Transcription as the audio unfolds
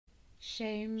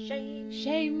Shame, Shame,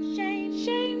 shame, shame,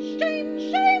 shame, shame,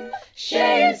 shame,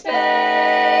 shame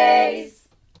space.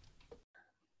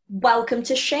 Welcome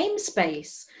to Shame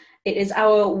Space. It is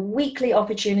our weekly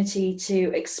opportunity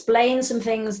to explain some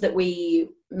things that we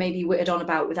maybe wittered on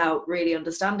about without really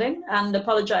understanding and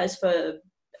apologise for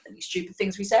any stupid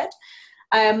things we said.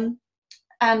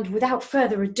 And without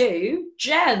further ado,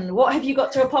 Jen, what have you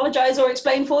got to apologise or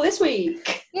explain for this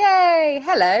week? Yay!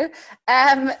 Hello.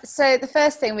 So the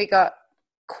first thing we got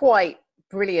quite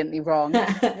brilliantly wrong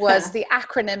was the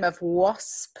acronym of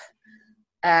WASP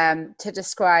to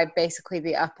describe basically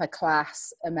the upper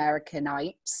class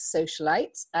Americanites,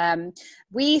 socialites.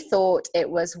 We thought it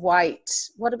was white.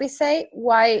 What did we say?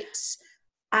 White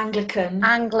Anglican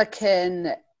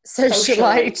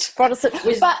socialite Protestant,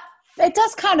 but it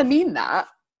does kind of mean that,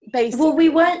 basically. Well, we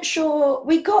weren't sure.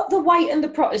 We got the white and the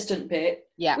Protestant bit.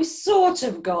 Yeah. We sort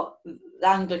of got the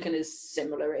Anglican is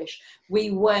similar-ish.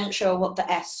 We weren't sure what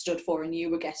the S stood for, and you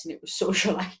were guessing it was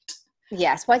socialite.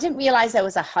 Yes, well, I didn't realise there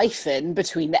was a hyphen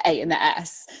between the A and the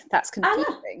S. That's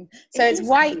confusing. So it's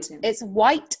white. Confusing. It's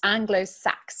white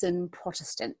Anglo-Saxon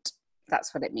Protestant.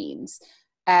 That's what it means,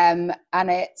 and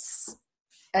it's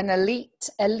an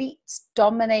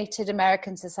elite-dominated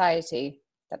American society.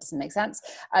 That doesn't make sense.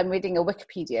 I'm reading a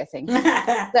Wikipedia thing.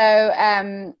 So,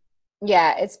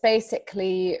 yeah, it's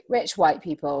basically rich white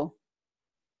people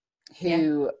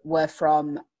who were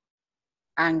from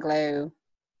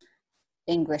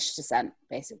Anglo-English descent,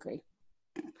 basically.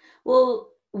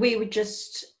 Well, we were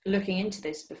just looking into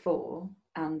this before,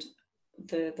 and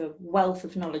the wealth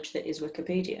of knowledge that is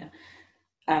Wikipedia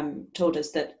told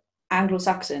us that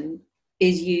Anglo-Saxon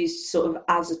is used sort of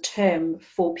as a term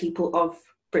for people of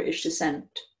British descent.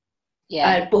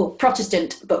 Yeah. Well,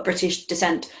 Protestant, but British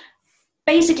descent.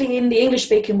 Basically in the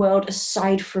English-speaking world,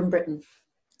 aside from Britain.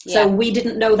 Yeah. So we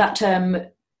didn't know that term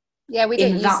Yeah, we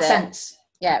didn't in that use it. sense.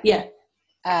 Yeah. Yeah.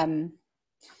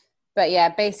 But yeah,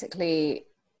 basically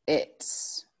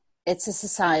it's a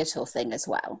societal thing as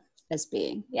well as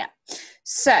being, yeah.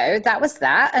 So that was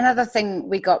that. Another thing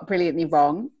we got brilliantly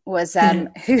wrong was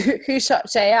Who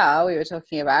Shot JR we were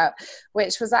talking about,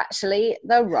 which was actually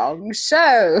the wrong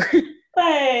show.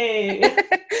 Hey!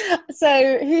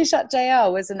 So Who Shot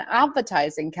JR was an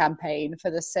advertising campaign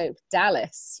for the soap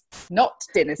Dallas, not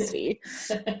Dynasty.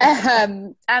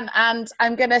 And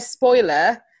I'm going to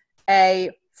spoiler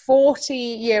a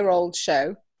 40-year-old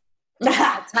show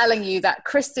telling you that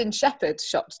Kristen Shepherd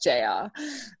shot JR,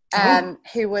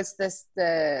 who was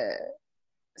the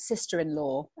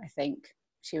sister-in-law, I think.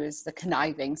 She was the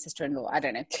conniving sister-in-law. I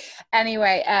don't know.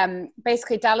 Anyway,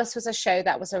 basically Dallas was a show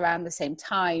that was around the same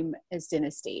time as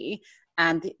Dynasty.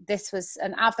 And this was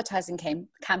an advertising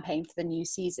campaign for the new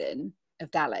season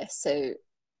of Dallas. So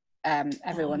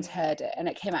everyone's heard it. And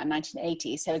it came out in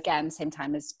 1980. So again, same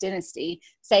time as Dynasty,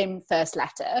 same first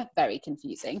letter, very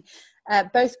confusing.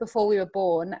 Both before we were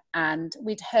born, and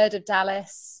we'd heard of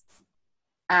Dallas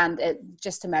and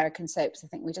just American soaps. I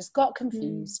think we just got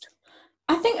confused.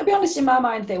 I think, to be honest, in my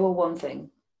mind, they were one thing.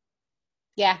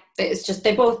 Yeah. It's just,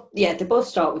 they both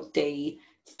start with D.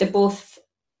 They both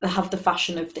have the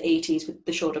fashion of the 80s with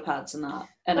the shoulder pads and that.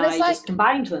 And I just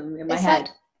combined them in my head.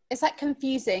 It's like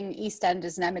confusing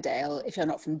EastEnders and Emmerdale if you're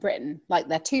not from Britain. Like,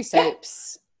 they're two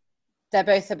soaps. Yeah.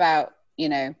 They're both about,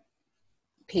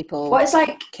 people well, it's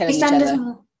like killing each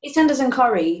other. EastEnders and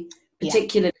Corrie,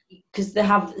 particularly, because they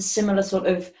have similar sort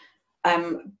of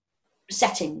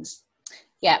settings.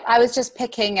 Yeah, I was just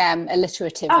picking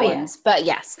alliterative ones, but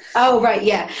yes. Oh, right,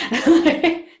 yeah.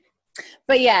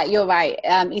 But yeah, you're right.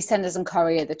 EastEnders and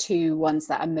Corrie are the two ones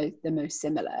that are the most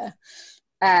similar.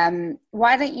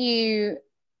 Why don't you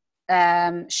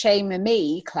shame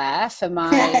me, Claire, for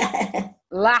my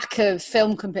lack of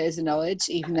film composer knowledge,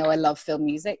 even though I love film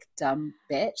music, dumb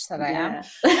bitch that I am.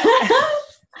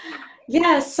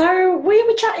 Yeah, so we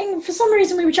were chatting, for some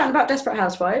reason we were chatting about Desperate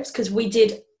Housewives, because we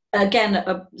did, again,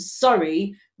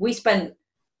 we spent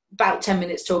about 10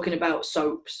 minutes talking about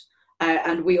soaps,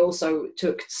 and we also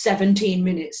took 17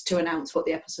 minutes to announce what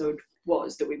the episode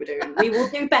was that we were doing. We will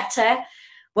do better.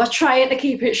 We're trying to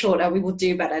keep it shorter. We will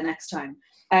do better next time.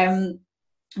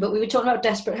 But we were talking about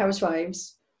Desperate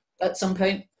Housewives at some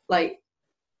point, don't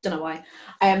know why.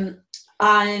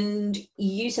 And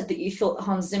you said that you thought that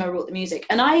Hans Zimmer wrote the music.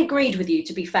 And I agreed with you,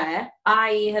 to be fair.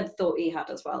 I had thought he had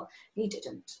as well. He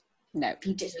didn't. No.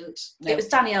 He didn't. No. It was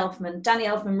Danny Elfman. Danny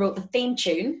Elfman wrote the theme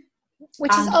tune.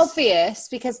 Which is obvious,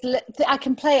 because I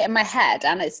can play it in my head,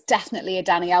 and it's definitely a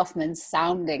Danny Elfman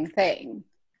sounding thing.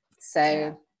 So...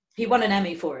 Yeah. He won an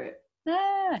Emmy for it.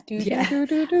 Ah, do, Yeah. do,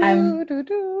 do, do, Um, do, do,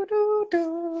 do, do,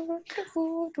 do,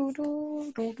 do, do,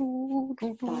 do,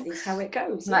 do, that do. is how it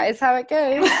goes. That Yeah. is how it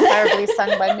goes. Terribly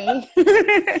sung by me.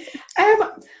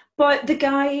 But the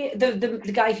guy,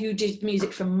 the guy who did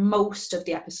music for most of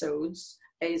the episodes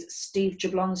is Steve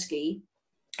Jablonsky,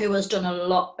 who has done a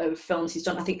lot of films. He's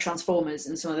done, I think, Transformers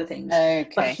and some other things.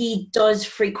 But Okay. he does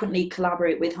frequently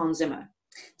collaborate with Hans Zimmer.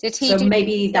 Did he So do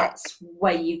maybe music? that's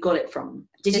where you got it from.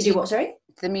 Did he do what, sorry?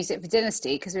 The music for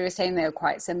Dynasty? Because we were saying they were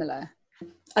quite similar.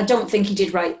 I don't think he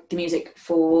did write the music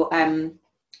for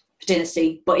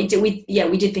Dynasty, but he did. We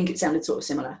did think it sounded sort of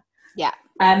similar. Yeah.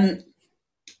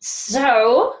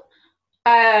 So,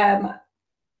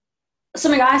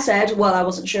 something I said, well, I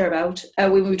wasn't sure about,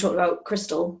 when we talked about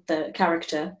Crystal, the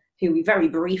character, who we very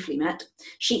briefly met,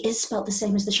 she is spelt the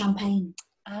same as the champagne.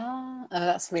 Oh,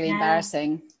 that's really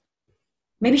embarrassing.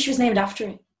 Maybe she was named after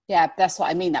it. Yeah, that's what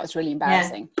I mean. That was really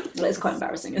embarrassing. Yeah. Well, it's quite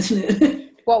embarrassing, isn't it?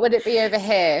 What would it be over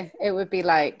here? It would be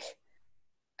like,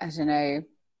 I don't know.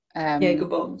 Jaeger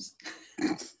bombs.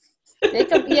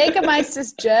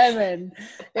 Jägermeister's German.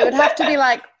 It would have to be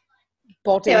like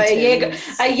Boddington.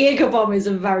 A Jaeger bomb is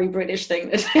a very British thing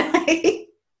to say.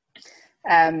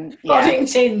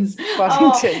 Boddingtons.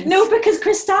 Oh, no, because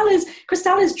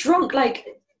Cristal is drunk. Like,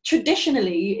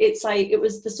 traditionally, it's like it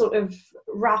was the sort of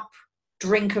rap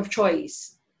drink of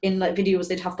choice. In like videos,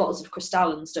 they'd have bottles of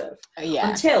Cristal and stuff.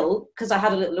 Until, because I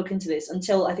had a little look into this,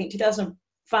 until I think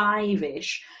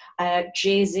 2005-ish,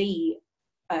 Jay-Z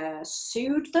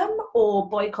sued them or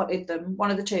boycotted them, one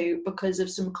of the two, because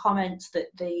of some comments that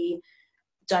the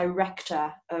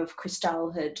director of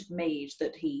Cristal had made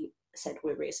that he said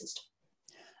were racist.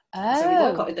 So he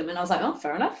boycotted them, and I was like, oh,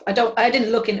 fair enough. I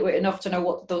didn't look into it enough to know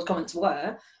what those comments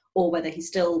were or whether he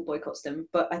still boycotts them,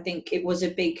 but I think it was a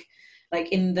big,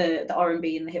 like in the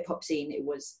R&B and the hip hop scene, it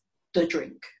was the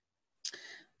drink.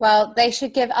 Well, they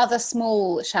should give other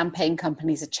small champagne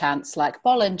companies a chance, like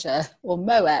Bollinger or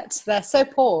Moet. They're so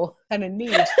poor and in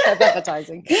need of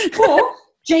advertising. Or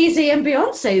Jay-Z and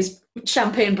Beyonce's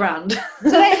champagne brand. Do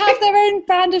they have their own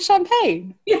brand of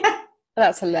champagne? Yeah.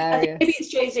 That's hilarious. Maybe it's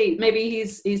Jay-Z. Maybe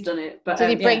he's done it. But did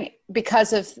he bring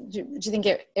because of? Do you think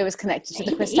it was connected to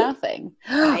the Cristal thing?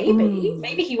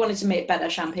 Maybe he wanted to make better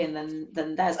champagne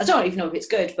than theirs. I don't even know if it's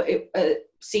good, but it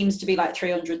seems to be like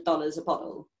 $300 a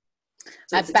bottle.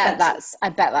 So I bet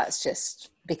that's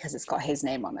just because it's got his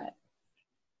name on it.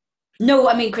 No,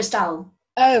 I mean Cristal.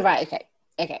 Oh right, okay.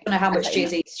 I don't know how much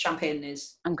Jay-Z's champagne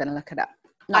is. I'm gonna look it up.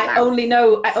 I only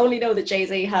know that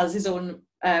Jay-Z has his own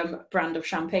brand of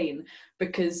champagne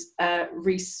because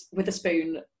Reese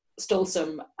Witherspoon stole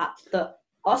some at the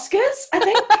Oscars, I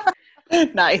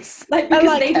think. Nice.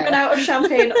 Because they'd run out of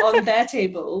champagne on their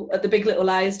table at the Big Little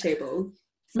Lies table.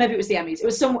 Maybe it was the Emmys. It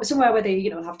was somewhere where they,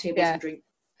 have tables and drink.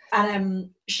 And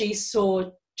she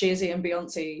saw Jay-Z and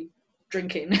Beyonce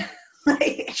drinking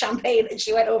champagne, and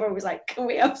she went over and was like, "Can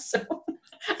we have some?"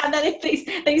 And then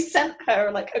they sent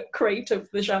her like a crate of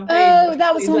the champagne. Oh,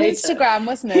 that was on Instagram,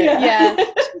 wasn't it? Yeah.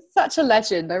 She's such a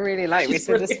legend. I really like Reese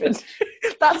Witherspoon.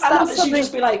 That's she'd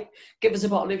just be like, "Give us a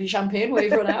bottle of your champagne,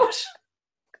 we've run out."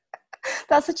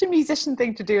 That's such a musician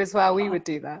thing to do as well. We would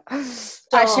do that.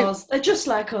 They're just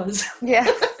like us. Yeah.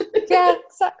 Yeah,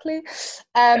 exactly.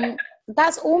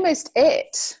 That's almost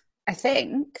it, I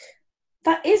think.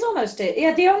 That is almost it.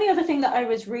 Yeah, the only other thing that I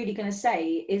was really going to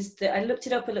say is that I looked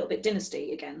it up a little bit.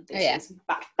 Dynasty again.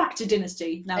 Back to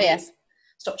Dynasty. Now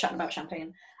stop chatting about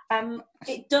champagne.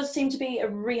 It does seem to be a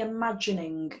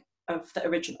reimagining of the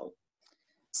original.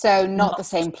 So not the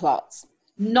same plots.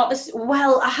 Not this.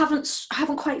 Well, I haven't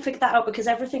quite figured that out because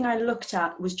everything I looked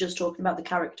at was just talking about the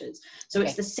characters. So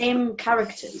it's the same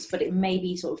characters, but it may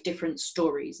be sort of different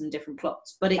stories and different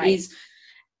plots. But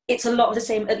it's a lot of the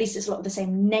same. At least it's a lot of the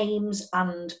same names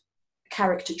and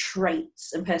character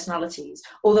traits and personalities.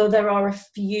 Although there are a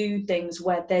few things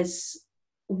where there's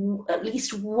at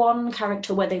least one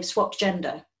character where they've swapped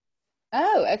gender.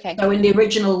 Oh, okay. So in the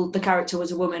original, the character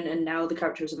was a woman, and now the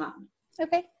character is a man.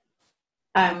 Okay.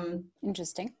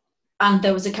 Interesting. And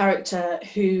there was a character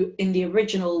who in the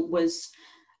original was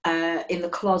in the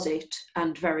closet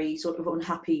and very sort of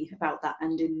unhappy about that,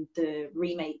 and in the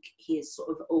remake he is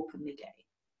sort of openly gay.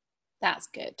 That's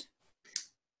good.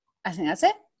 I think that's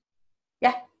it.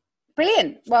 Yeah.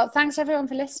 Brilliant. Well, thanks everyone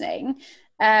for listening.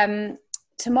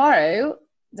 Tomorrow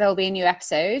there'll be a new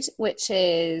episode, which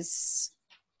is,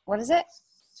 what is it?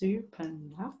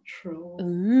 Supernatural.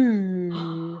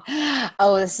 Ooh.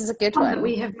 Oh, this is a good one. That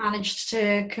we have managed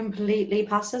to completely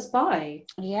pass us by.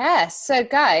 Yes. So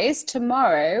guys,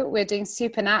 tomorrow we're doing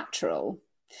Supernatural.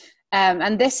 And I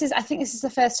think this is the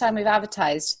first time we've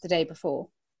advertised the day before.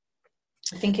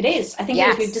 I think it is. I think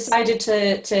Yes. it is. We've decided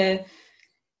to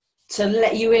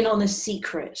let you in on a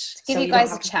secret. Give so you guys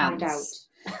don't a have to find chance.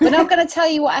 out. We're not going to tell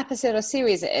you what episode or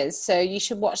series it is, so you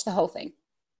should watch the whole thing.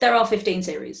 There are 15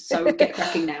 series, so get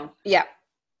cracking now. Yeah.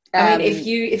 I mean,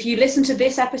 if you listen to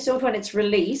this episode when it's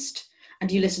released,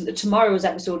 and you listen to tomorrow's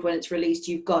episode when it's released,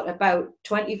 you've got about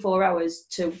 24 hours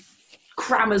to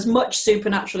cram as much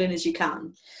Supernatural in as you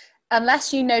can.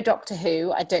 Unless you know Doctor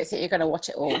Who, I don't think you're going to watch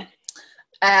it all.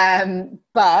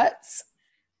 But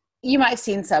you might have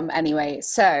seen some anyway,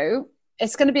 so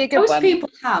it's going to be a good Most one. people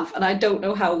have, and I don't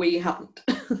know how we haven't.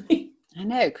 I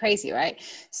know, crazy, right?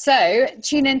 So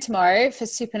tune in tomorrow for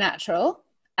Supernatural,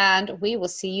 and we will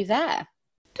see you there.